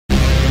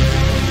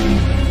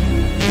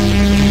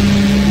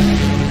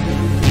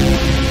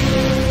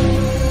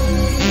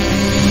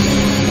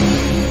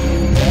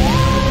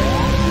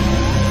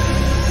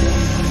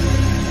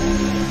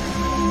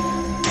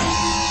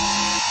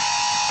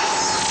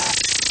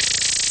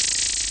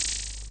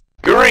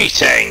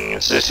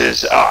Greetings, this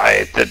is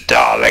I, the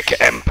Dalek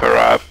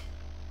Emperor,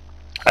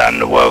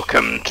 and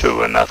welcome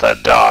to another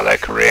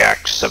Dalek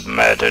Reacts of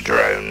Murder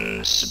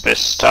Drones.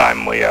 This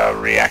time we are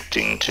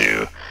reacting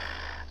to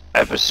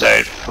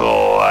episode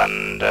 4,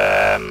 and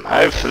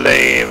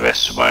hopefully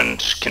this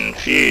won't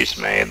confuse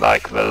me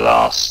like the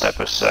last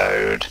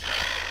episode,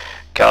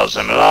 because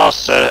in the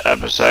last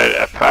episode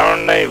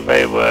apparently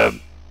they were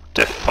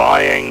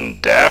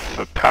defying death.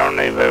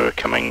 Apparently they were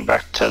coming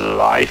back to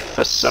life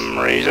for some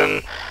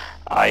reason.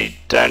 I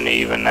don't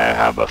even know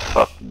how the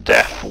fuck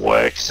death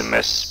works in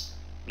this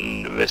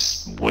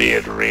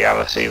weird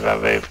reality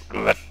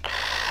that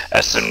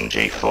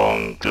SMG4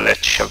 and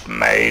Glitch have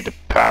made.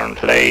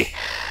 Apparently,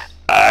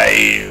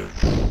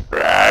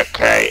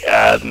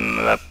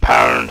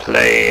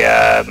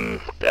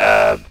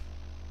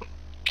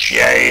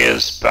 Jay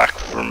is back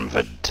from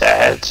the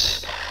dead.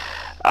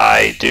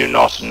 I do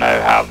not know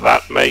how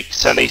that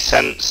makes any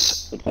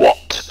sense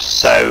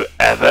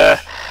whatsoever.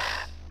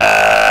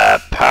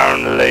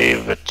 Apparently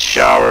the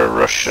Chara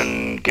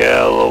Russian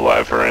girl, or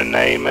whatever her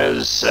name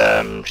is,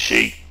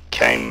 she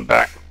came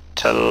back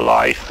to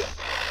life.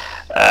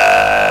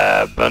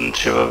 A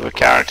bunch of other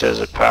characters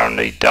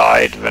apparently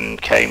died then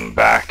came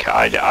back.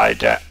 I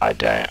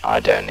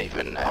don't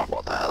even know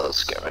what the hell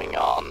is going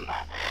on.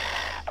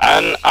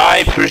 And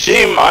I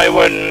presume I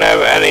wouldn't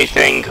know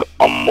anything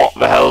on what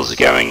the hell's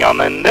going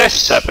on in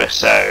this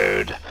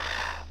episode.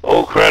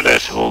 All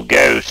credit will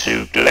go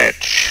to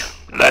Glitch.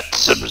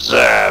 Let's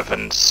observe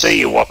and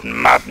see what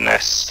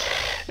madness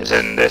is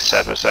in this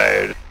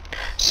episode.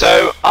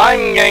 So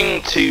I'm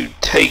going to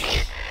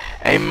take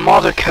a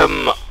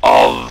modicum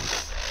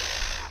of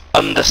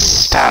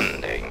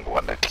understanding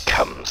when it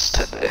comes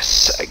to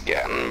this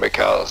again,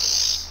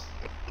 because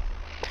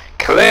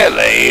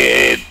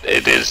clearly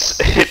it's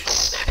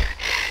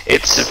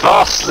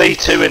vastly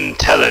too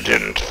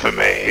intelligent for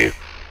me.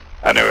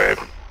 Anyway,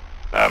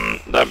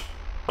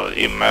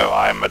 even though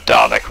I'm a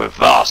Dalek with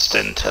vast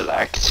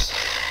intellect.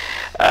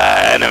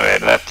 Anyway,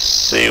 let's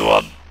see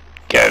what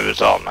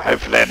goes on.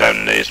 Hopefully I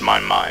don't lose my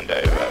mind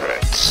over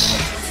it.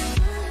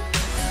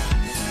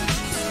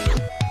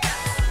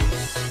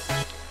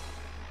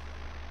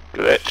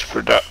 Glitch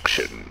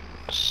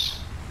Productions.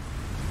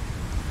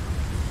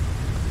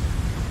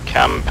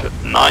 Camp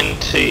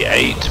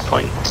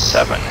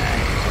 98.7.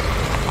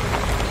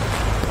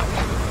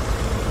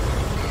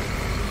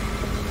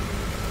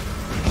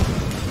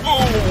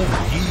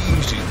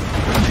 Easy.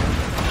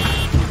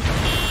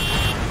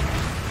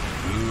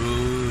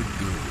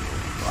 Good.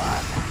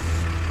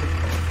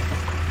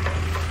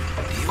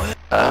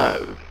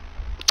 Oh.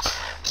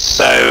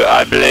 So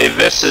I believe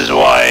this is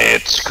why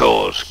it's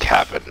called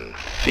cabin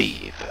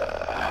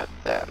fever,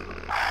 then.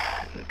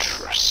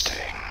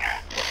 Interesting.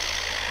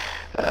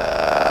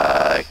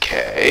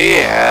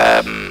 Okay,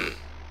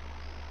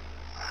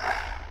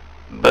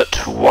 but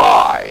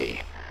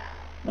why?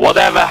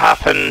 Whatever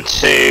happened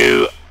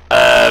to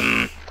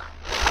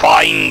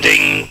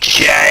finding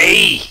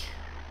Jay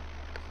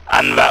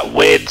and that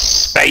weird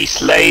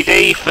space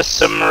lady for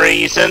some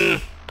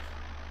reason?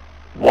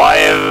 Why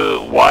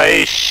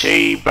is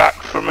she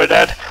back from the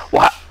dead?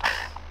 What?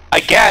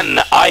 Again,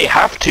 I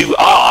have to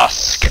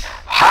ask,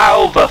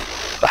 how the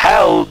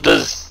hell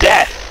does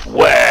death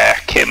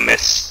work in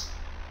this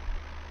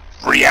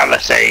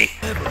reality?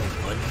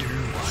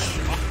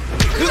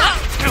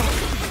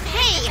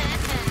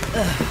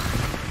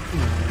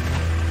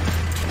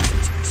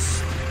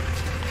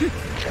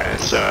 Okay,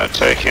 so I'm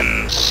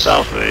taking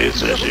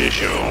selfies as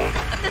usual.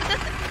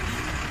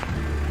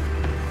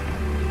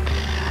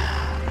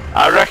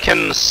 I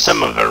reckon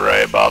some of the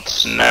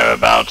robots know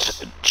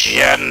about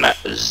Gen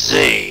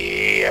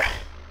Z.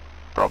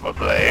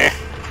 Probably.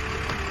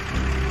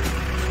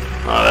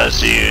 Well,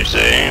 that's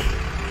easy.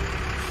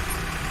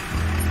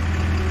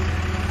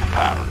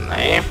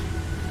 Apparently.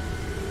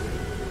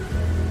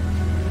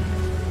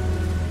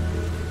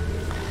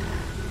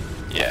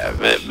 Yeah,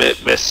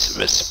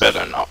 this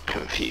better not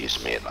confuse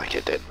me like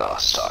it did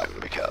last time,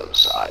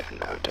 because I've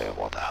no idea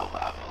what the hell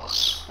that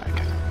was.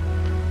 Okay.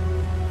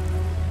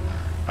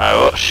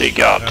 What she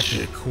got? After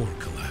the core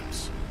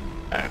collapse.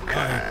 Okay.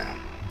 I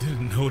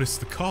didn't notice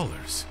the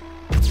collars.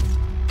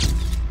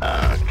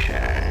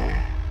 Okay.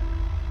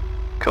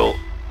 Cool.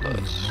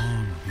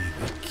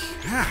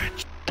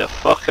 The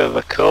fuck are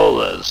the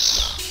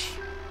callers?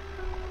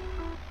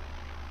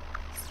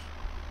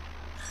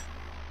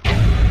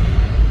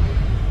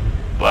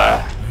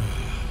 Where?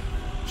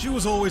 She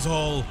was always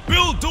all,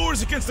 build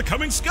doors against the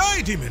coming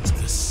sky demons.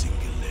 The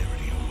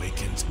singularity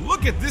awakens.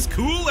 Look at this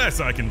cool ass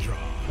I can draw.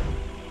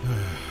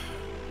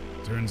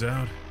 Turns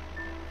out,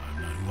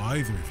 I'm not who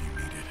either of you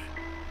needed.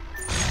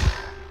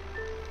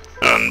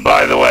 And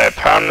by the way,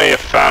 apparently I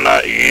found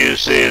out he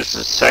uses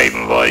the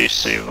same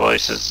voice he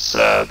voices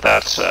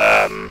that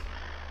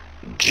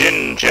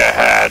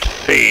ginger-haired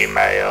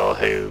female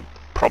who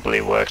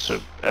probably works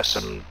with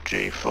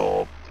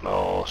SMG4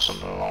 or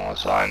something along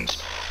those lines,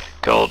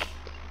 called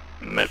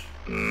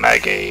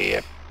Maggie,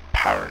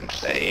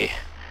 apparently.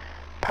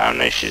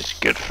 Apparently she's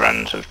good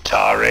friends with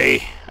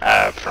Tari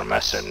from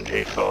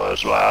SMG4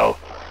 as well.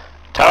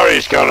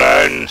 Tari's got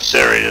her own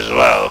series as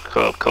well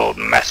called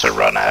Meta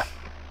Runner.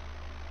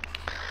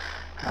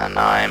 And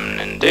I'm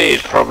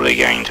indeed probably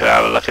going to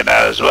have a look at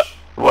that as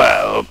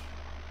well.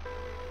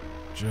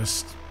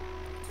 Just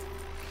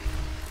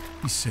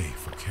be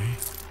safe, okay?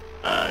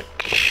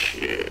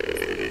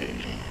 Okay.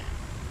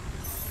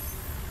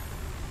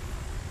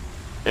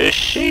 Is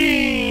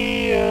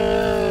she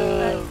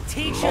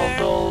teacher,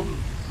 model?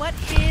 what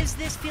is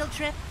this field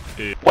trip?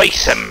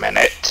 Wait a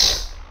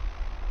minute.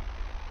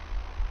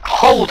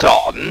 Hold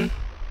on.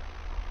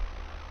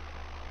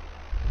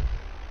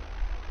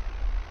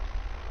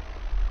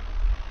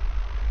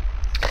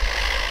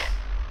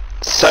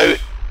 So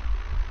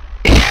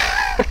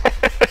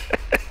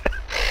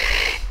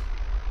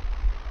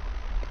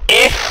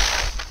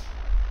if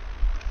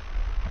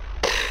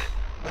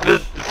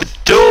the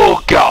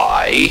door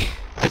guy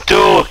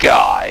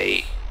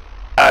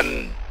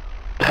and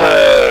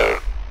her,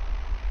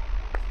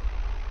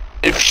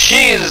 if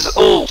she is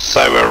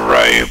also a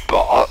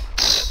robot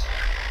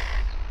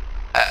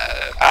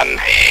and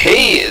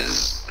he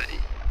is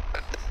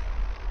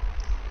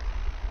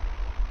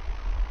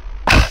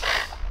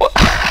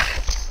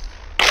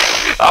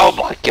oh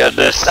my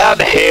goodness,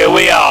 and here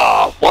we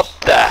are. What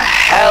the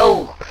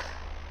hell?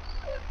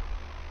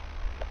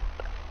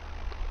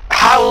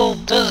 How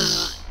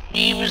does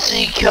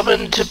UC come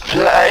into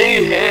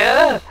play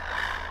here?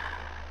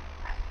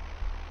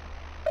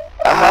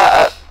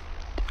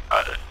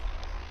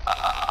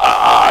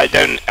 I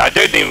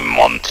don't even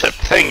want to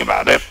think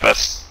about it, but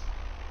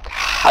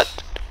how,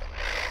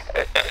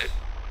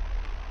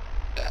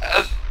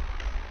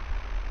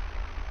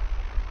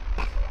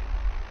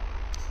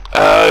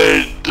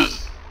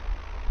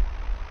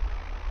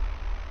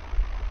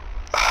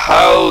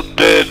 how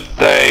did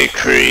they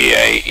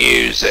create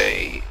UZ?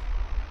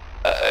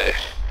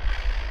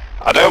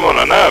 I don't want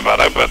to know about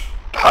it, but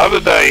how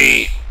did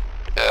they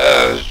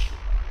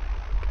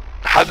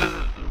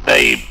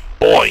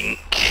boink?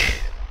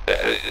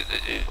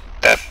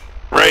 They're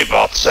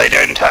robots, they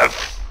don't have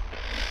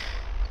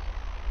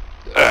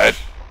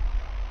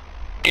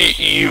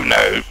you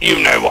know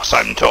what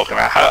I'm talking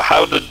about.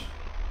 How did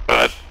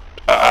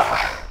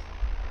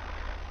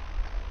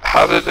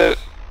it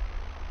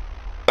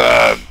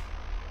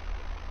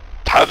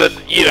how did,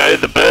 you know,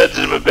 the birds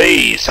and the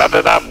bees, how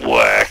did that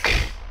work?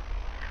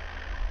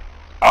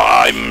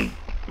 I'm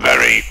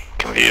very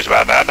confused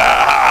about that.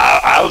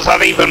 How does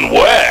that even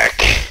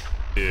work?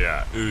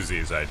 Yeah,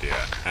 Uzi's idea.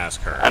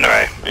 Ask her.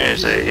 Anyway,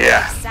 Uzi,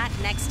 yeah. Sat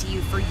next to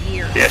you for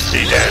years. Yes,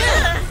 he did.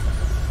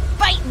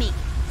 Bite me!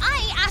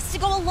 I asked to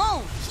go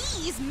alone.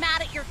 He's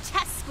mad at your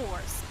test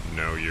scores.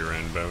 No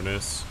year-end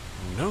bonus,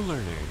 no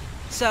learning.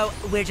 So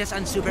we're just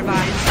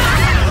unsupervised.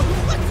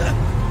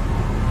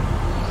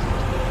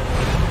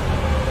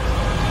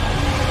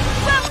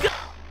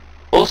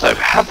 Also,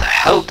 how the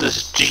hell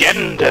does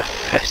gender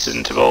fit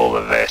into all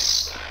of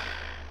this?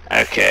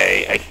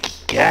 Okay,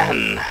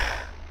 again,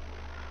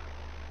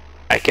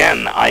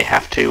 I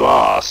have to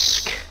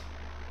ask.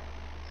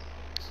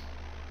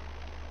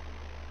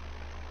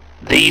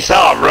 These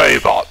are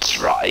robots,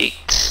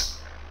 right?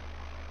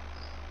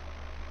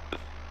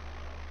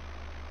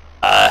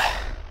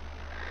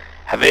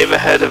 Have you ever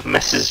heard of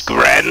Mrs.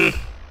 Gren?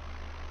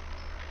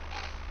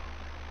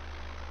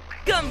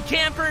 Come,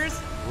 campers,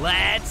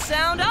 let's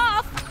sound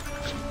off.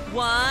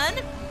 1,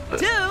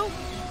 2.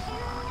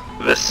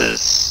 This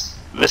is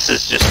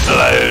just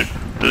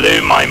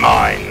blew my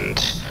mind.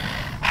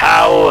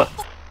 How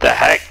the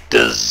heck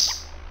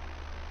does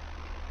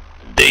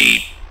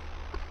the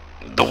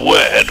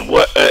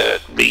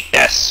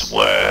S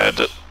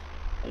word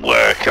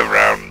work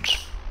around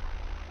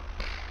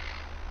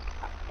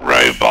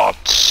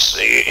robots?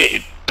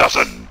 It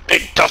doesn't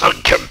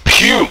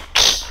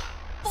compute.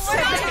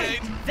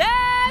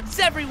 That's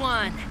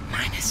everyone.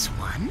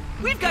 -1.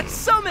 We've got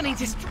so many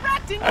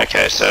distracting.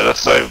 Okay, so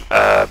let's the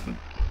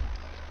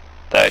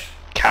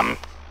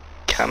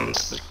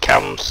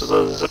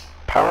counselors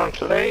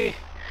apparently.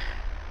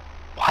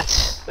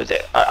 What?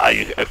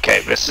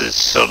 Okay, this is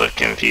sort of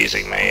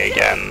confusing me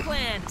again.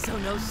 Plan, so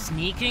no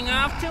sneaking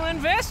off to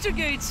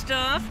investigate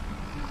stuff.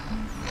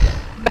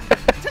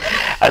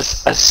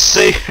 As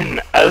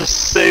soon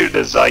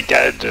as I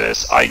get into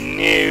this, I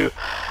knew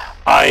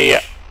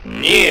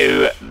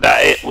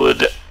that it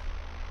would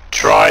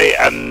try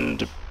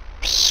and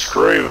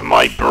screw with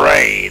my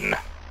brain.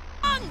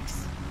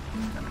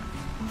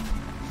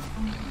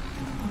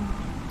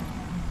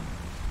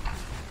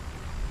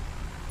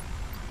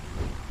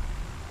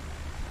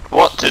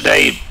 What did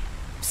they?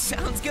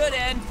 Sounds good,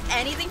 Ed.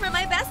 Anything for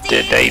my bestie?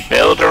 Did they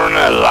build her in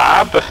a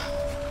lab?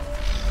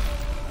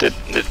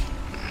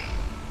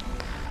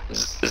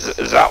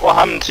 Is that what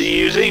happened to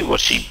Yuzi?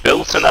 Was she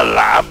built in a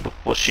lab?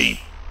 Was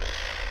she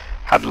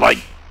had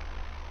like?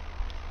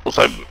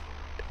 Also,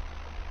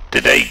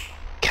 did they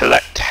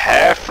collect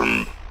hair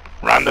from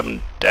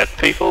random dead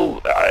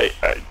people?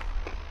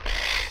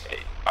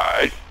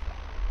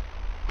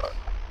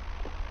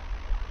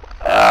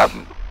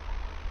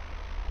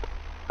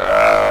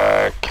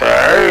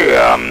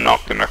 I'm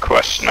not gonna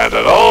question it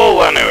at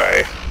all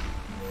anyway.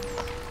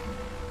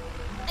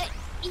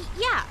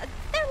 Yeah,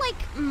 they're like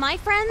my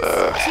friends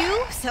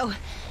too, so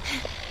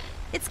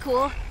it's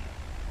cool.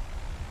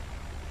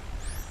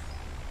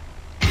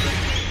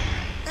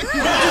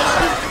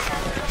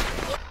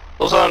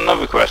 Also,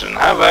 another question: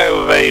 how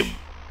about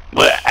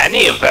were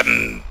any of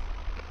them?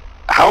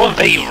 How are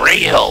they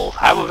real?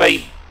 How are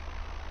they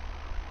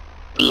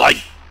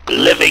like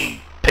living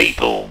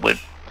people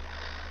with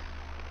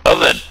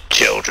other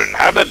children?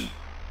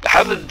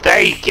 How did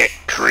they get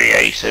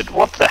created?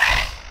 What the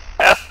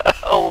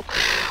hell?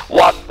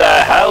 What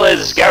the hell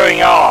is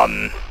going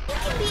on? You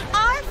can be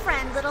our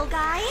friend, little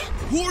guy.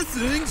 Poor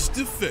thing's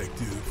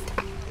defective.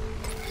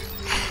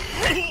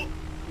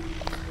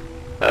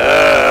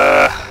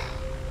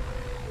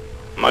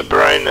 My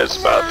brain is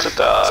about to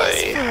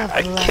die.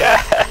 I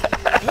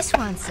can't. This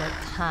one's a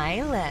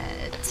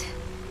pilot.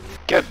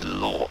 Good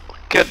lord.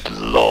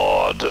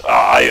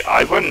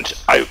 I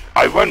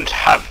won't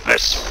have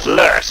this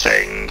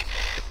flirting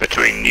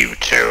between you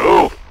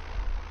two.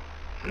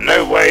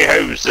 No way,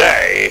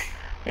 Jose.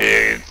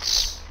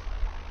 It's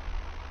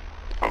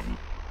a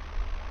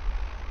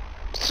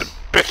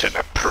bit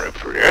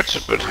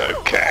inappropriate, but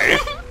okay.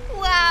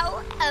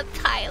 Wow, a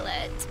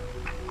pilot.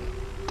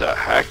 The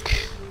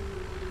heck?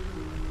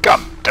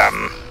 God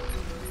damn.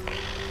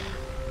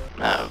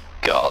 Oh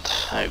god,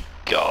 oh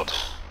god.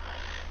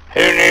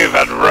 Who knew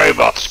that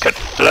robots could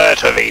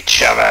flirt with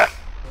each other?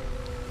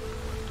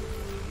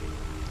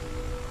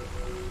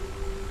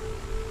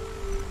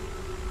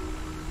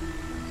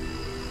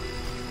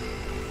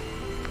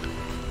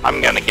 I'm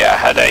gonna get a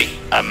headache,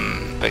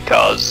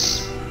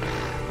 because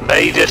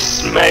they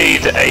just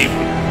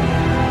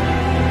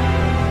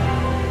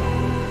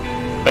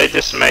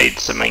made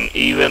something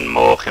even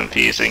more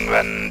confusing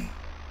than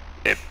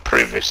it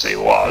previously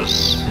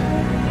was.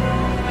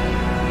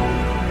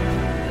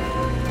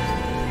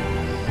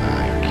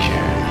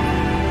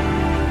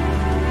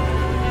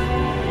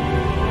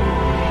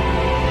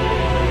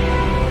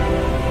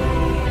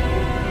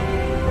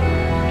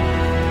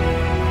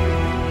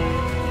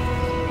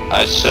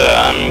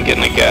 I'm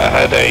gonna get a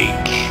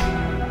headache.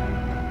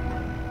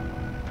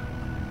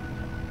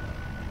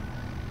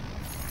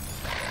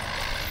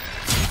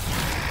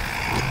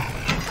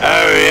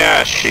 Oh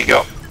yeah, she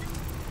got...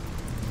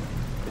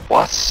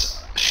 What?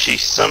 She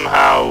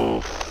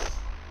somehow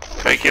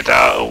figured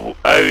out...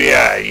 Oh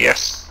yeah,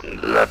 yes,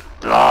 the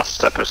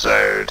last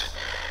episode.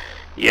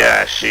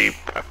 Yeah, she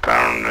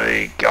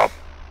apparently got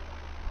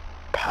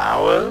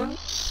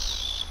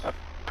powers?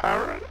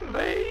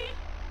 Apparently?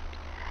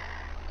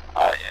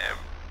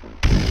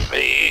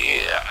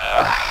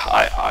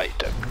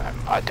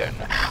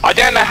 I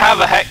don't know how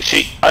the heck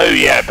she... Oh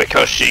yeah,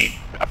 because she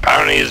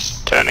apparently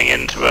is turning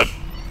into a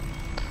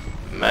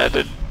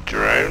murdered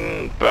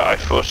drone, but I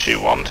thought she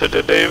wanted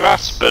to do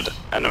that. But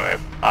anyway,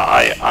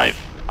 I've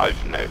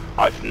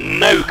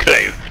no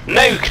clue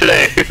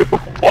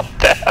what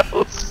the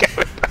hell's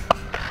going on.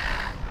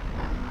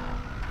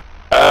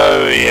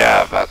 Oh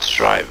yeah, that's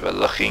right. We're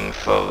looking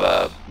for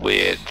the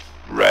weird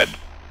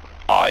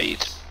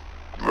red-eyed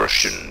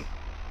Russian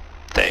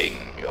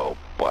thing, or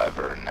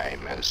whatever her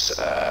name is.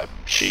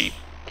 She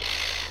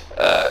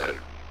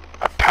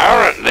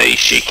apparently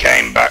she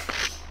came back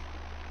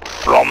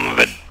from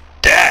the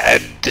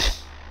dead.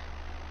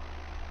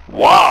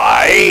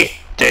 Why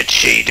did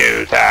she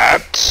do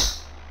that?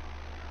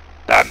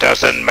 That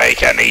doesn't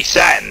make any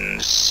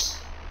sense.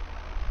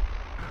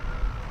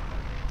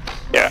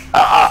 Yeah,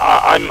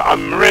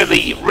 I'm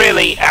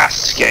really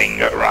asking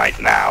right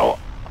now,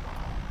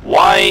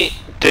 why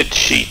did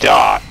she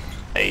die,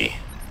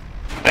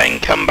 then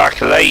come back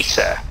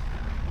later?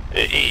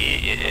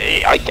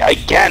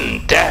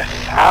 Again, death,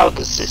 how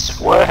does this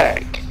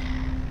work?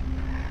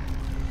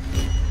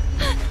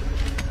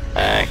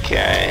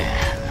 Okay.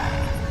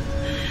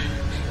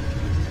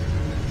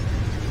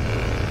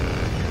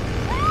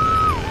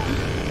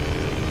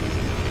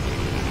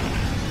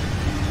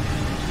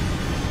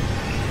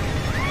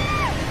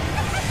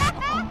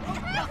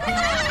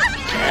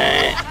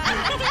 Okay.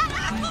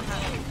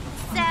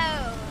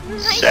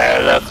 So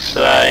looks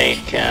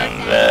like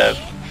and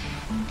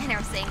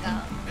are single.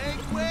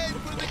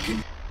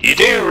 you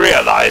do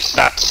realize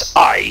that's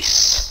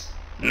ice,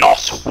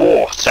 not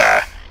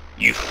water,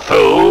 you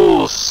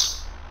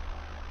fools.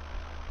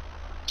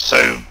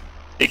 So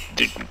it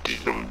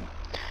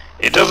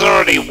doesn't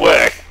really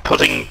work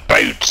putting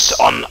boats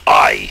on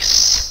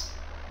ice.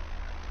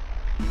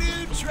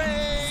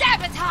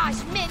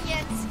 Sabotage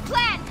minions!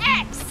 Plan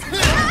X!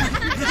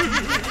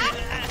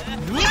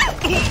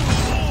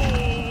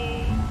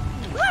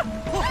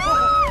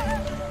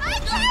 I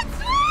can't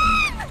swim!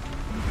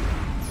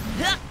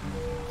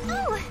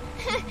 Oh,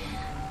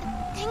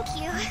 thank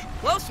you.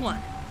 Close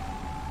one.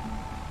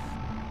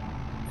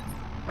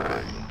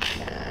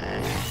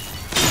 Okay.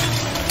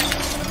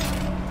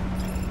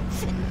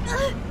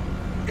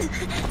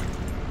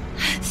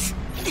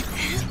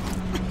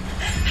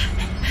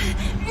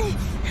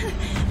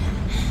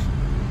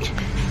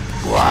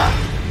 What?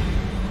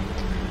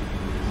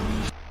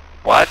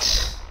 What?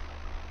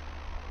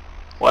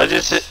 What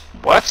is it?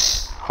 What?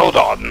 Hold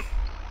on.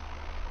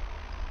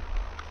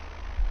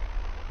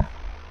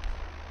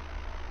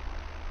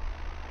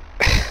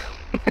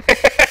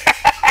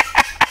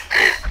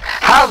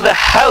 How the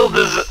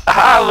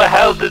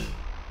hell did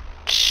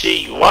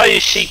she, why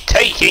is she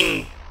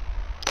taking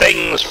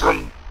things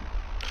from,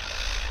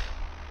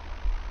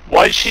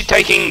 why is she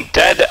taking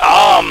dead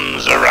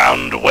arms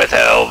around with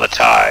her all the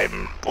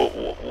time?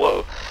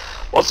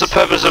 What's the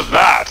purpose of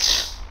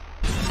that?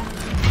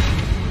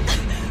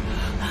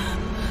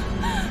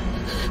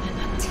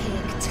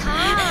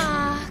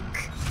 Tick-tock.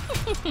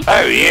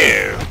 Oh,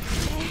 you.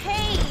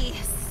 Hey,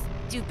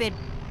 stupid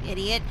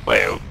idiot.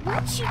 Wait,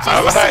 What'd you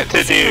how the heck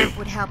did you...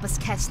 Would help us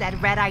catch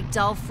that red-eyed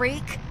doll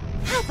freak.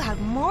 How about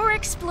more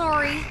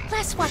exploring,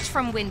 less watch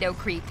from window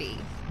creepy?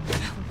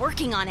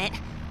 Working on it.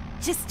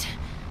 Just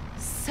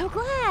so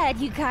glad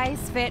you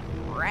guys fit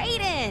right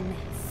in.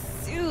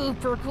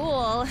 Super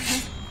cool.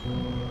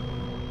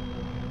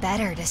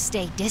 Better to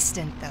stay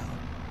distant, though.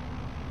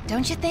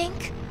 Don't you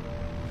think?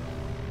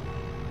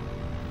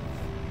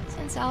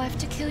 Since I'll have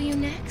to kill you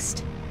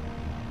next.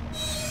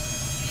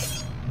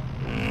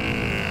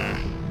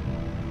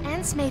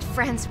 Anne's made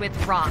friends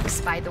with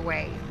rocks, by the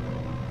way.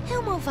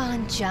 He'll move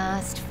on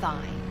just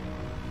fine.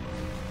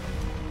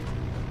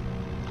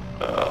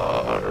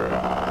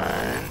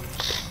 Alright.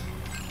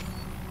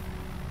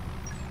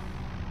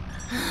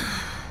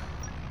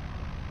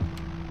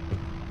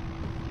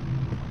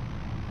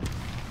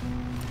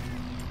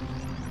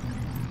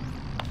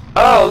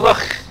 Oh,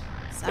 look!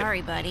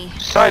 Sorry, buddy.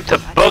 It's like the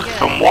bug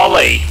from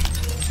Wally.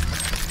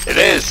 It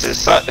is.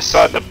 It's like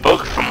the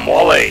bug from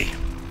Wally.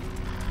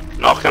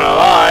 Not gonna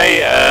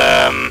lie,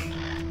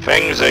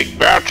 things are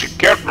about to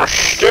get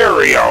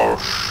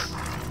mysterious.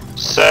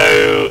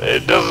 So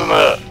it doesn't.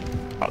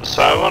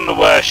 So I wonder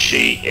where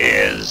she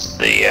is.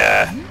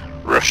 The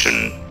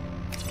Russian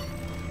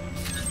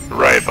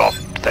robot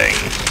thing.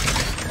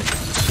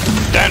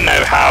 Don't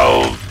know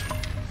how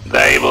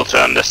they're able to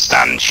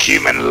understand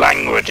human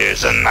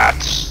languages, and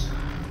that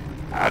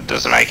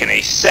doesn't make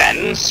any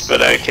sense.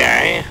 But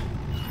okay.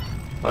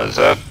 What is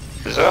that?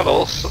 Is that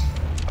also?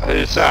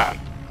 Who's that?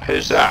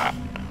 Who's that?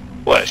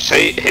 What,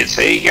 is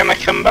he gonna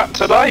come back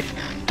to life?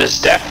 Does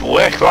death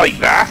work like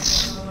that?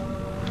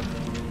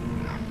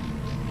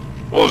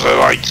 Was it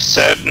like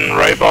certain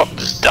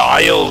robots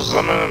die or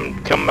some of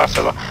them come back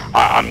to life?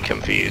 I'm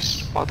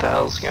confused. What the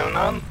hell's going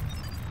on?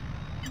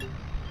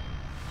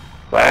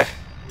 Where?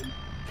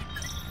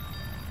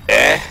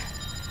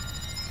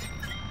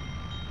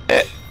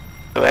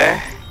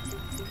 Where?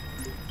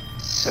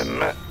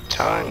 Submit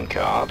time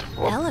card.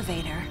 What?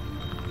 Elevator.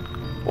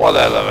 What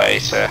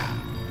elevator?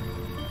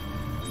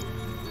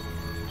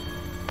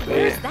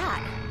 Where's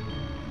that?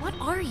 What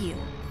are you?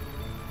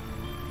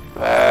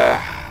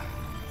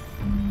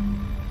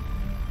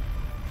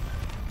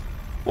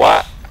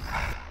 What?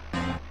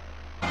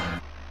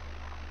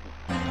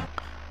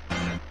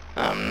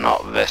 I'm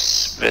not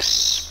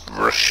this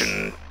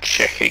Russian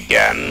chick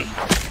again.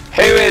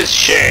 Who is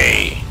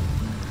she?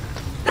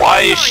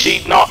 Why is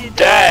she not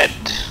dead?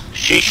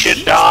 She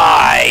should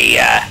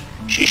die.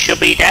 She should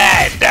be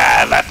dead.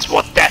 That's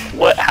what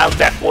how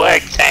death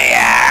works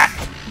here.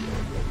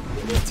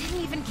 We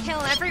didn't even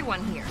kill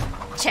everyone here.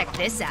 Check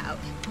this out.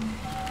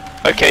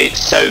 Okay,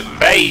 so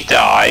they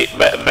die,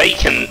 but they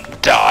can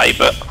die,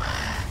 but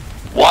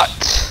what?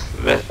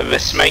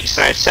 This makes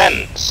no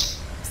sense.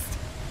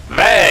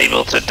 They're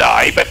able to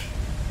die, but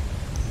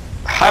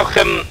how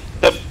come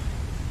the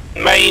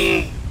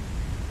main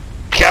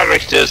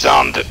characters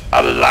aren't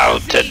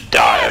allowed to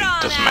die?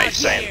 It doesn't make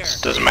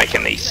sense. Doesn't make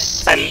any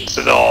sense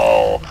at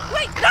all.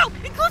 Wait, no!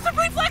 Inclusive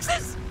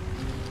reflexes!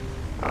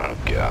 Oh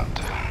god.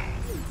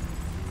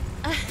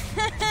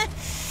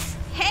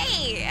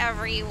 Hey,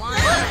 everyone!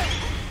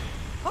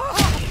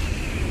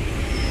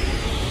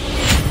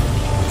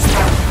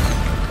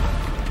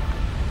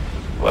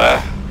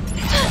 Where?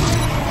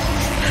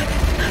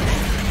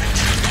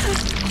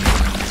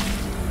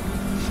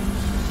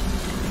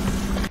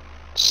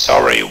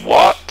 Sorry,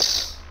 what?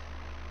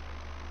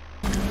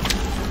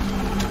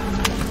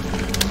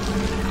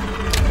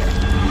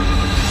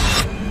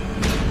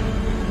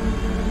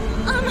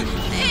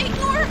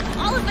 Ignore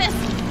all of this!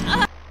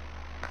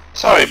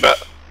 Sorry,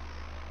 but...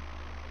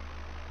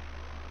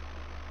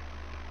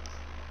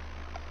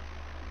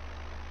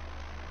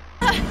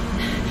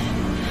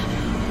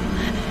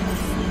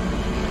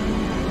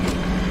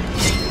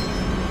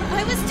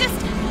 I was just...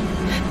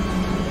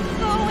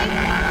 going...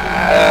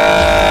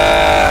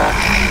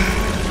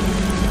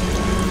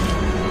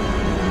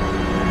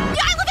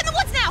 Yeah, I live in the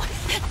woods now!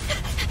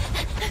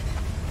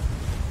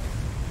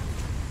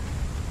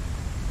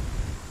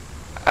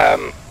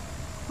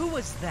 Who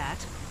was that?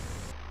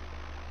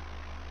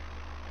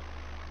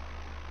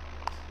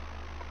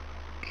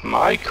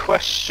 My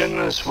question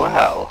as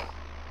well.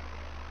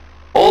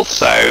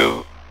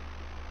 Also,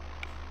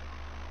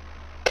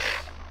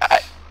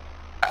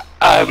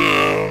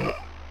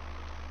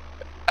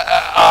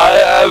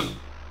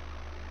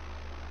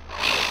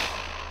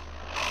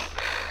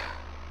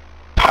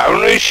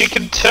 apparently she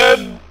can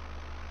turn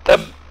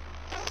the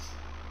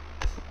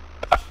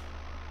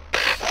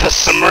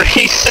some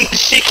reason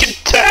she can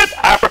turn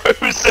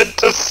arrows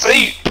into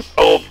soup,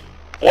 or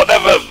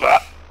whatever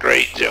that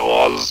creature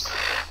was.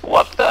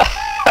 What the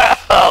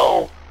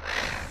hell?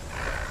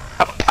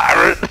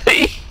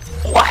 Apparently.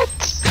 What?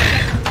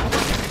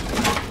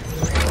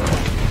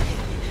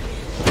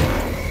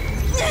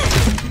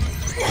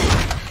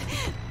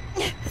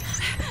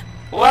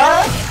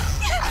 What?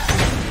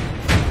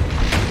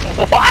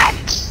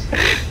 What?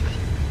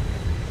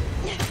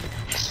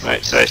 This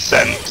makes no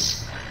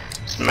sense.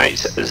 This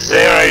makes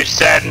zero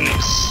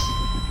sense.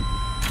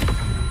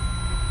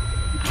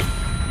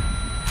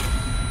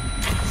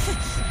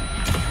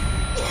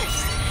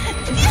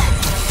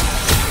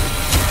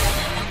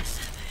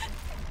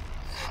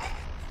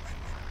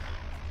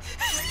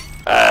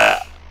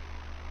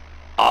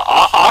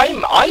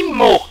 I'm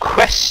more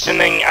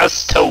questioning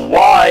as to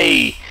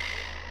why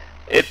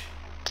it.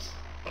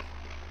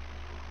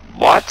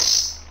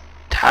 What?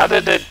 How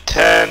did it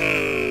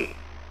turn?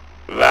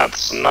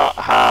 That's not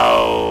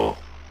how.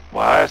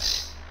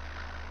 What?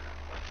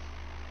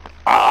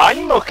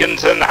 I'm more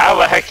concerned how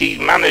the heck he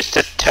managed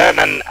to turn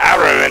an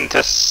arrow into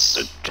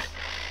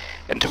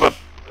a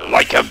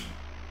like a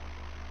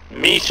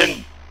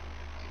mutant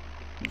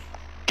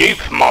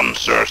goop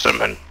monster or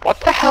something. What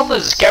the hell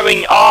is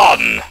going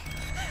on?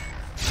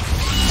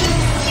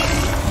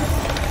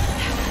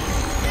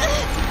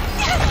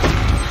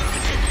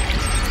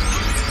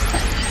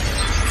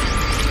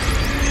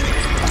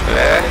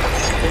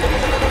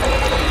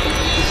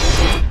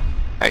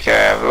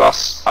 Okay, I've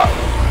lost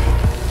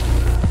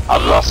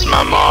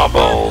my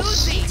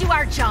marbles. Do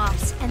our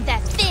jobs, and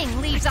that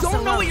thing leaves us alone. I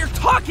don't know what you're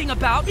talking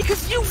about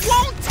because you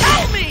won't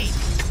tell me!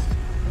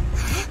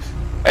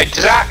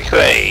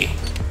 Exactly!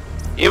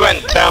 You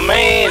won't tell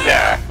me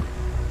either!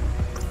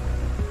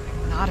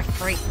 Not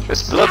afraid.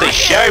 This bloody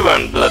show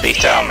won't bloody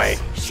tell me!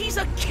 She's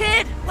a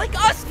kid, like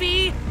us,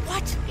 V!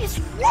 What is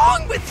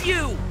wrong with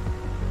you?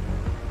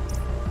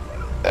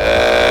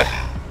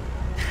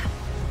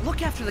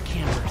 Look after the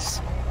cameras.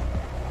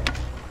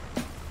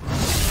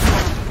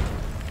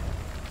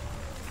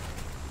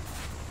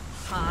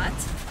 Hot?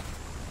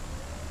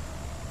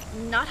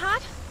 Not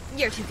hot?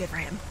 You're too good for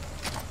him.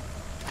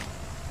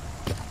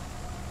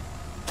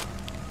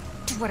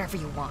 Do whatever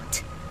you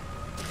want.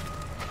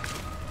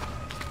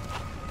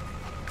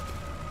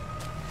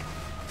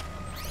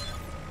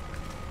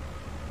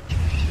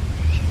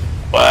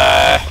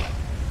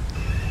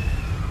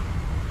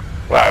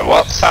 Right,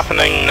 what's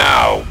happening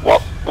now?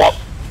 What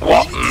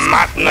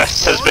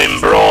madness has been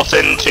brought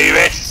into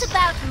this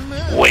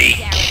week?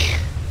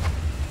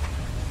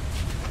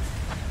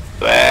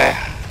 Where?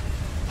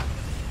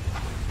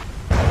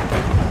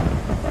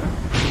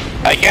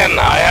 Again,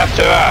 I have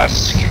to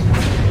ask,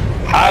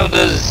 how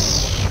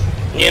does,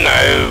 you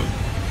know,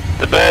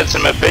 the birds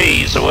and the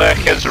bees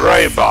work as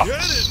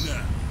robots?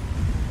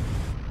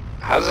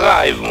 How does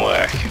that even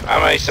work?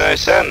 That makes no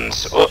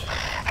sense. Well,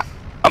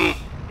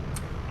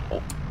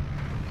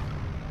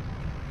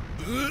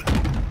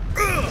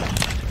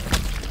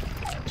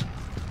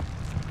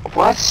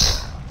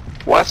 what?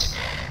 What?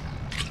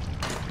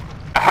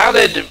 How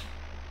did...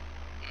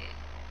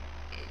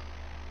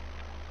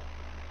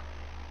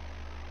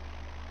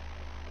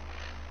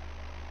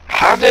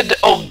 How did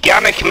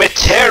organic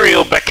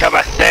material become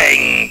a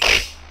thing?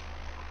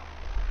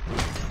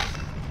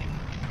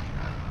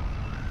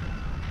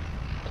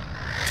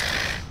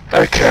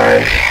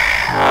 Okay.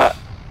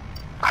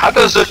 How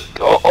does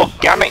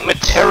organic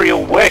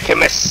material work in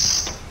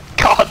this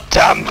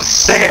goddamn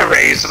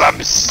series that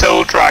I'm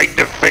still trying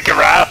to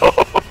figure out?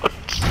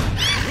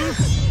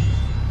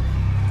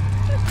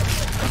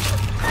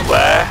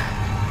 Where?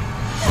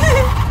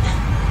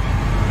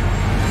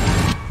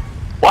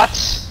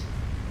 What?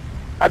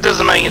 That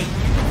doesn't make it.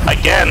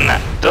 Again,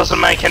 that doesn't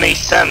make any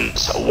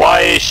sense.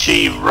 Why is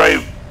she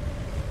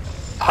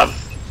have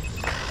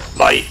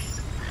like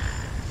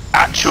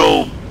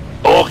actual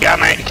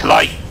organic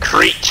like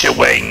creature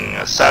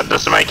wings? That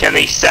doesn't make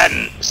any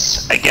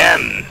sense.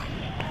 Again,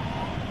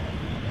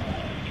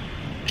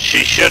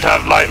 she should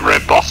have like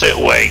robotic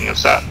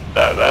wings. Why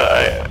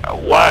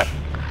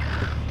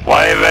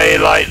are they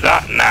like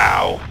that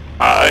now?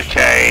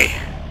 Okay.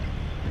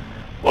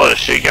 What, is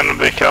she gonna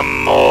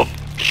become more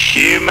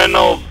human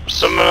or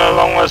something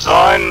along those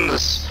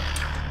lines?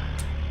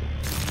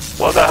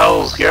 What the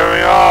hell's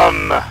going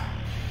on?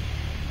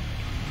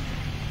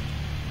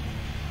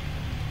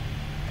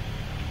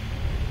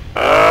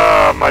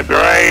 My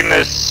brain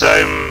is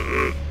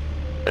so...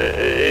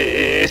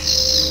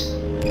 it's...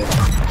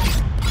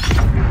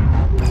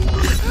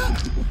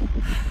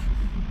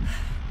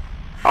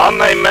 Aren't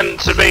they meant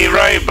to be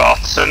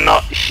robots and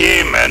not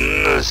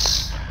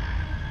humans?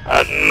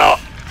 And not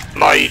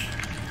like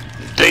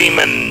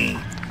demon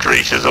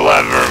creatures or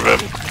whatever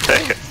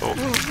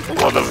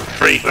what the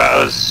freak that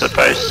was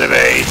supposed to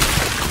be.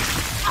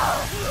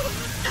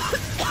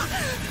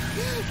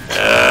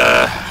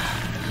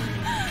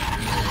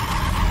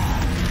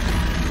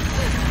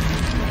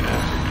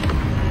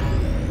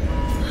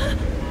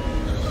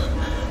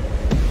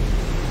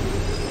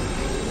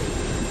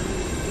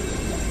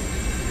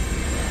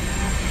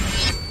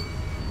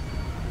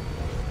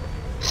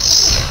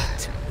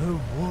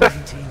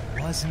 painting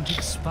wasn't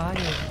expired.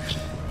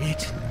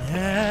 It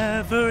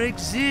never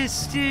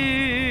existed.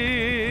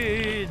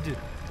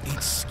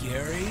 It's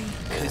scary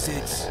because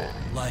it's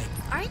like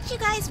Aren't you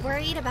guys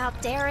worried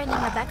about Darren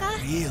and Rebecca?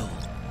 real.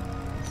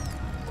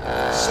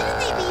 Shouldn't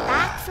they be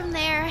back from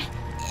their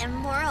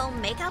immoral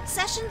makeout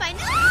session by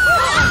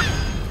now?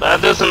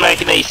 That doesn't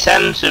make any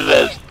sense of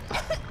it.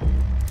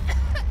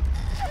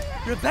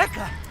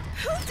 Rebecca!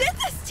 Who did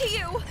this to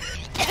you?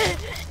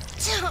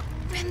 Don't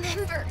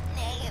remember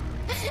name.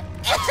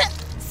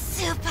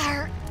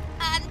 Super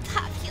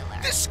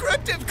unpopular.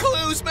 Descriptive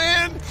clues,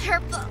 man!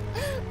 Purple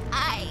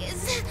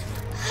eyes.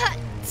 Hot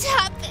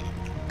topic.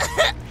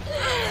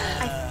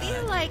 I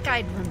feel like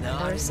I'd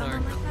remember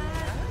someone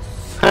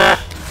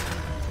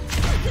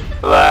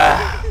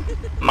like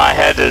My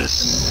head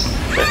is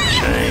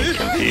literally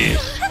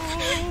confused.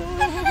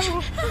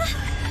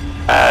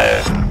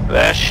 Oh,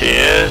 there she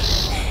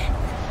is.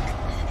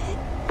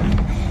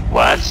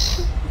 What?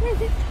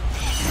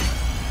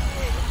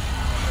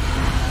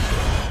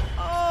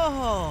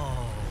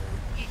 Oh,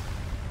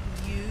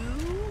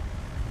 you?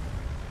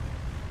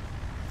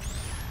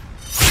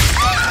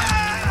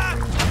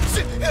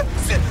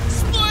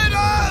 Split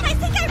up! I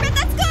think I read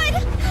that's good.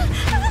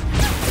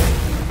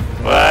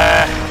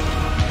 Where?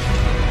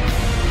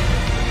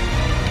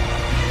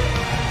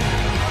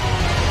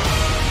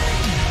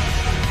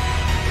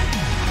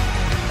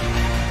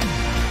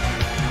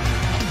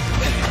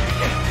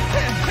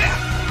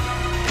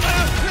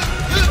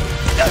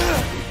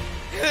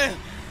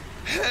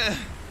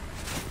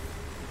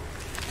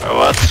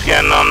 What's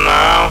going on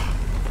now?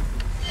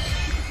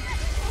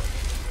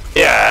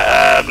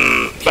 Yeah,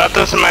 that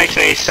doesn't make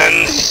any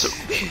sense.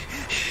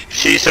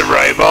 She's a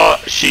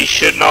robot. She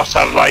should not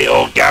have like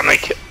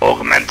organic,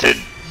 augmented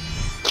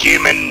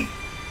human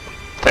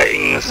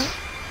things,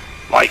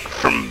 like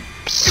from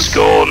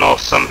Scorn or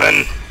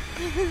something.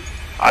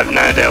 I've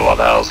no idea what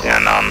the hell's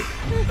going on.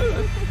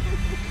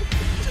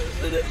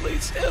 Does it at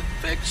least have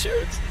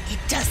pictures? It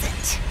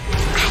doesn't.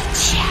 I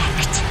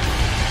checked.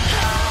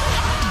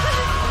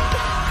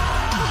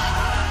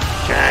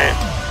 Okay.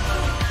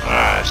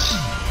 Alright.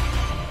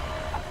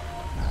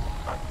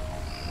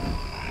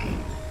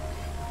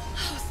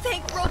 Oh,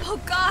 thank Robo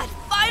God!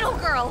 Final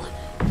girl!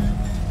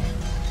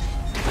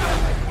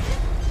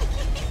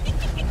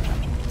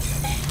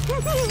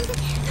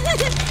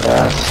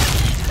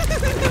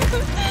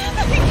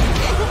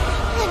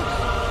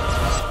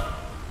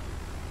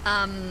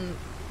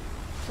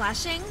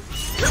 Flashing?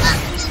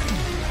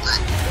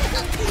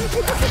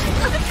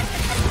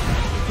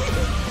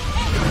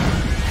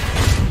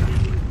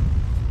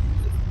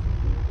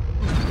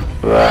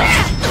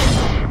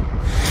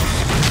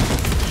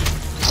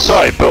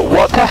 Sorry, but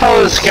what the hell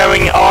is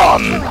going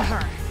on? Killing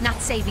her,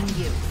 not saving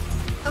you.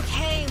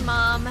 Okay,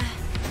 Mom.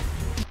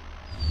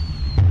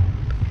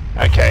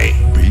 Okay.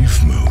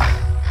 Beef mode.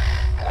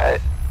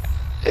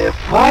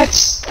 What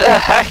the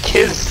heck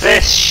is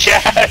this show?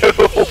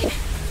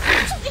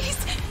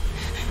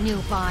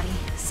 New body,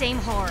 same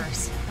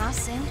horrors. Huh,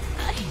 Sin?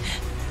 I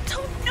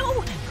don't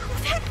know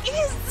who that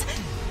is.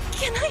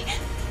 Can I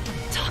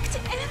talk to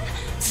Anne?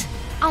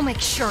 I'll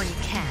make sure you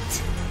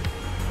can't.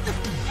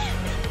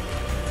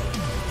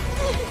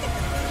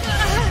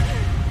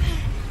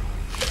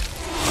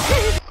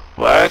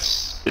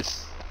 What?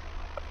 It's...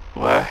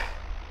 What?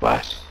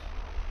 What?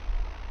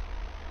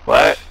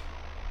 What?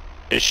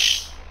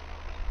 Is...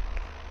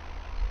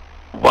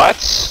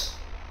 What?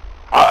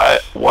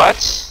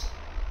 What?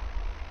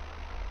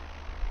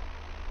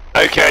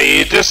 Okay,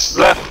 you just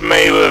left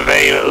me with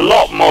a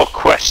lot more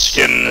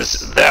questions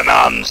than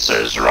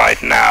answers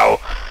right now.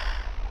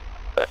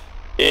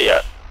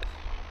 Yeah.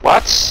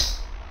 What?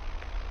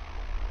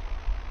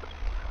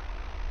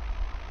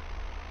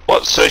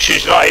 What, so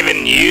she's not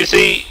even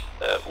using...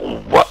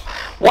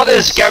 What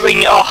is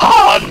going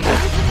on?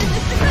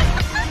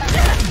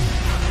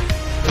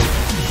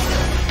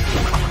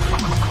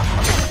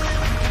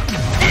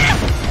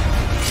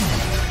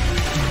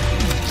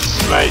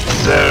 Makes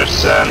zero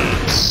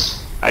sense.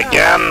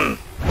 Again?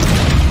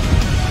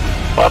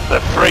 What the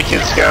freak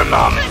is going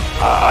on?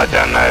 I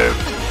don't know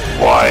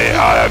why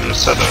I'm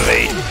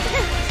suddenly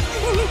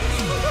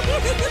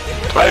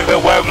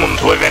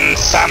overwhelmed with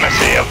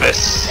insanity of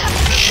this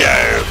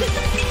show.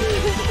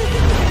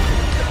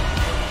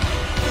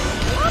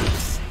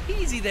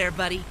 Easy there,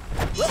 buddy.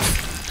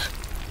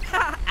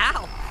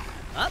 Ow!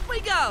 Up we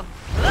go.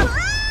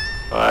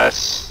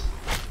 What?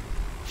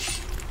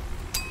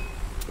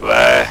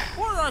 Where?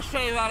 What did I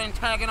say about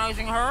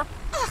antagonizing her?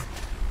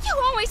 You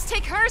always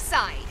take her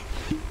side.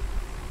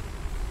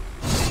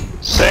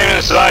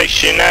 Seems like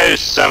she knows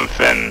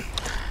something.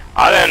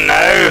 I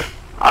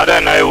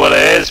don't know what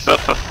it is, but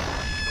for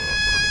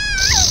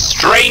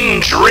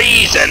strange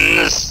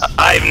reasons,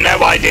 I have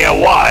no idea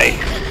why.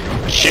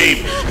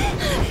 She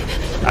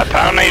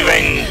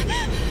apparently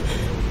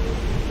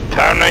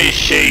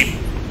she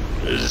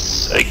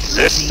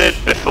existed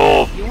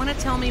before You want to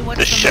tell me what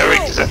the show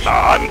existed.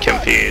 I'm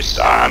confused.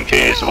 I'm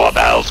confused. What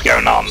the hell's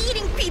going on?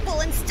 Eating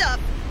people and stuff.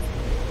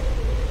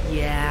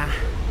 Yeah,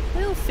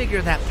 we'll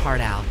figure that part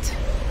out.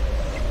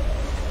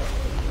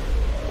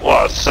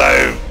 What,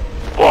 so...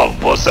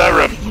 What, was there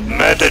a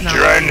murder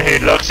drone who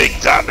looks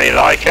exactly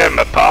like her in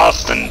the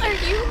past and...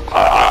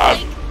 Are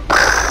you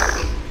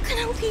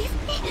gonna leave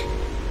me?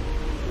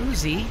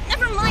 Uzi?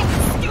 Never mind,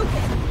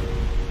 stupid.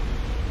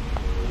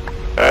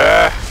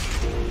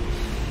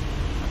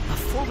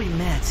 Before we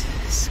met,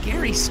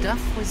 scary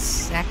stuff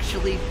was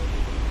actually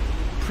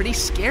pretty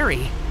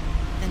scary.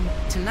 And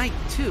tonight,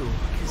 too,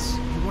 because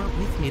you weren't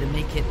with me to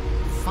make it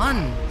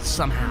fun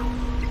somehow.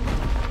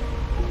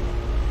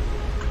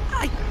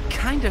 I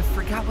kind of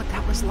forgot what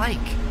that was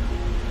like.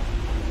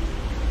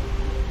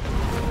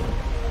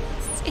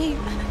 Steve.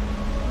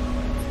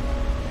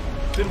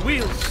 Then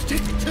we'll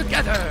stick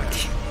together.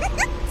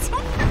 Don't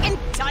fucking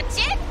touch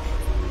it!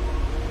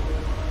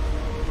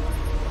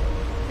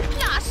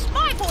 Plus,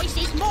 my voice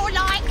is more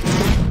like...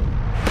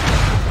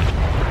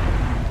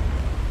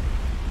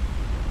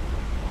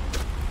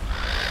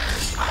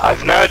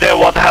 I've no idea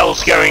what the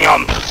hell's going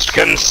on.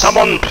 Can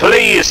someone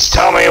please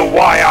tell me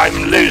why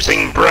I'm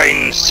losing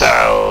brain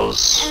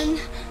cells?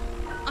 And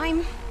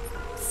I'm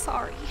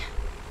sorry.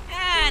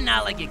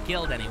 Not like you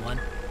killed anyone.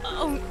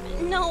 Oh,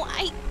 no,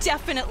 I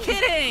definitely...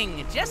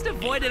 Kidding! Just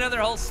avoid another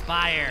whole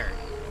spire.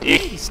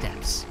 Baby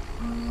steps.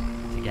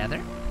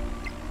 Together?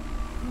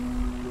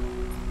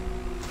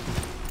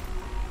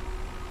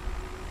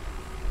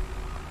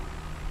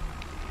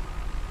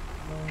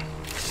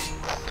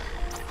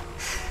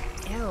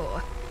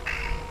 Ew.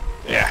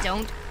 Yeah.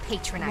 Don't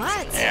patronize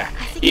What? me. Yeah.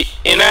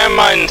 You know,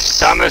 my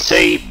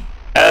insanity,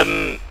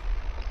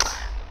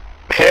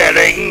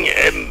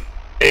 hearing,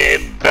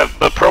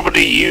 they'll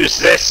probably use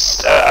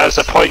this as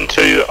a point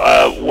to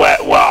where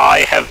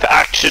I have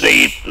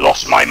actually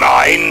lost my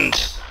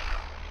mind.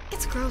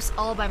 It's gross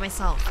all by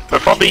myself. They'll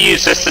probably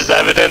use this as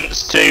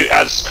evidence to,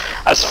 as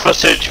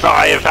footage that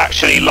I have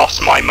actually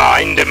lost my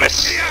mind in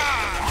this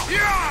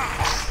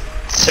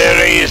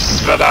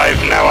series, but I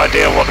have no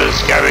idea what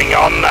is going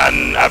on,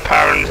 and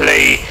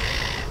apparently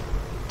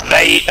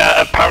they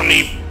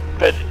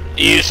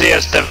usually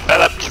has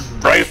developed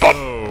robot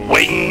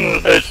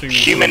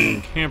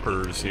human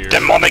campers here.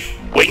 demonic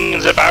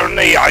wings.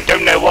 Apparently, I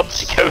don't know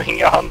what's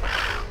going on.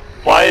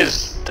 Why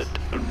is?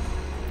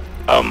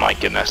 Oh my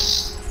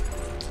goodness.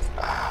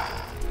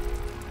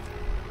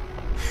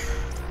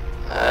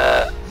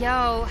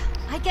 Yo,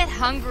 I get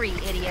hungry,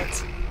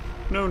 idiot.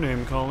 No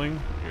name calling,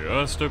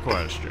 just a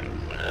question.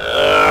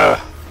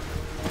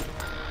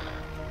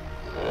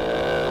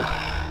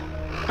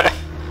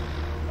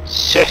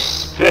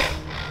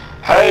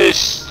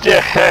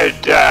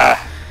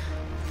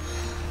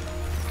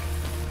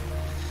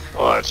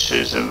 What,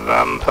 she's a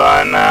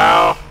vampire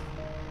now?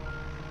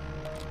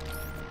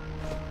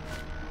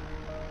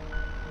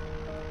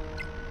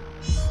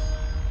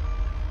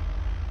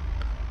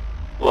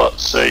 What,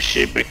 so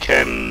she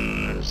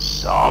became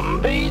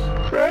zombie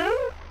prone?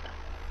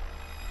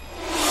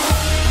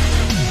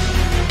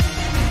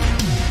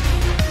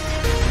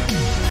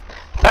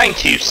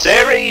 Thank you,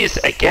 series.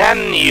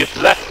 Again, you've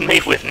left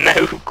me with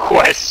no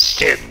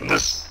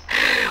questions.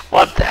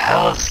 What the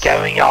hell's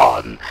going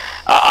on?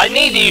 I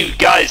need you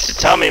guys to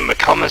tell me in the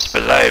comments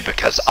below,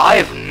 because I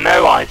have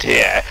no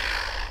idea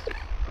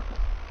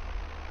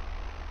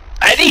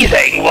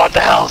anything what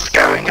the hell's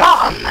going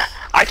on.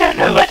 I don't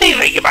know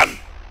anything about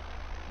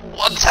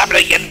what's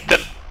happening in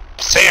the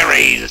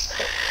series.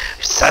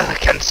 So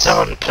can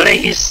someone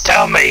please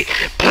tell me,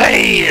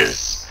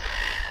 please?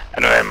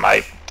 Anyway,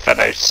 my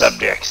fellow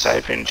subjects, I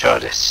hope you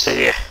enjoyed this.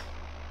 See you.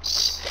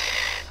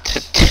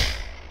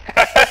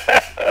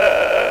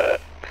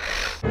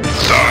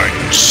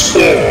 Thanks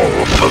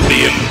all for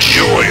the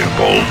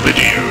enjoyable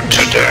video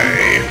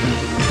today.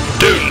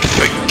 Don't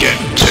forget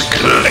to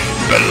click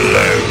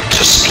below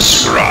to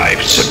subscribe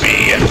to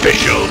the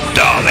official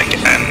Dalek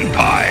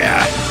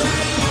Empire,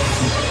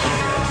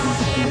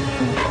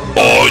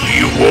 or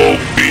you will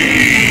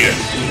be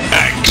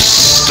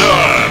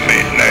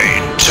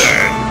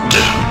exterminated.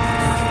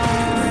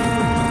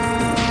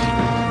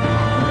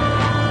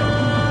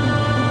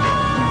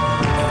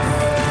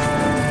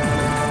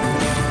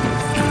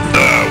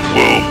 There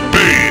will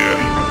be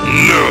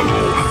no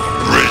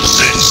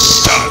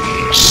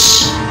resistance.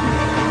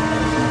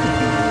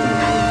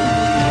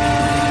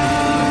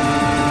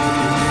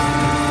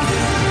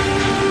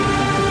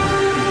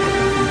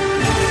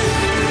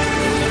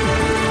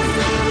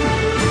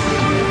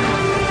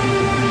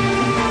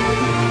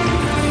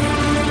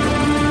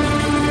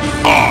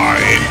 I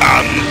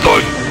am the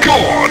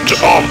God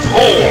of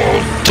all